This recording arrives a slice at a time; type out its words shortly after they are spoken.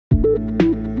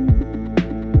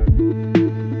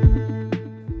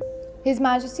His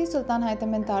Majesty Sultan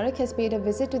Haitham bin Tarik has paid a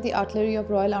visit to the artillery of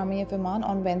Royal Army of Oman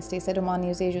on Wednesday, said Oman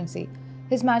News Agency.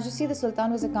 His Majesty the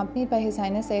Sultan was accompanied by His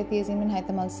Highness Sayyid Theyazin bin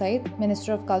Haitham al-Sayyid,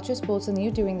 Minister of Culture, Sports and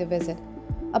Youth during the visit.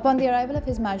 Upon the arrival of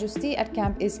His Majesty at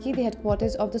Camp Izki, the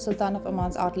headquarters of the Sultan of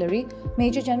Oman's artillery,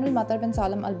 Major General Matar bin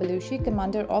Salem al-Balushi,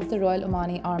 Commander of the Royal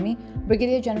Omani Army,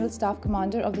 Brigadier General Staff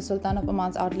Commander of the Sultan of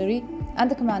Oman's artillery, and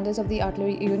the commanders of the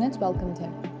artillery units welcomed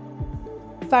him.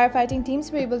 Firefighting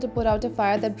teams were able to put out a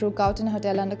fire that broke out in a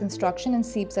hotel under construction in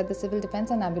Seeb, said the Civil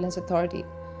Defence and Ambulance Authority.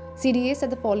 CDAA said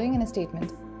the following in a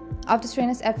statement. After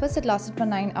strenuous efforts that lasted for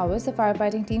 9 hours, the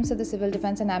firefighting teams of the Civil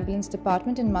Defence and Ambulance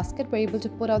Department in Muscat were able to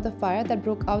put out the fire that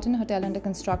broke out in a hotel under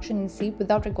construction in Seeb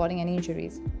without recording any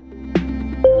injuries.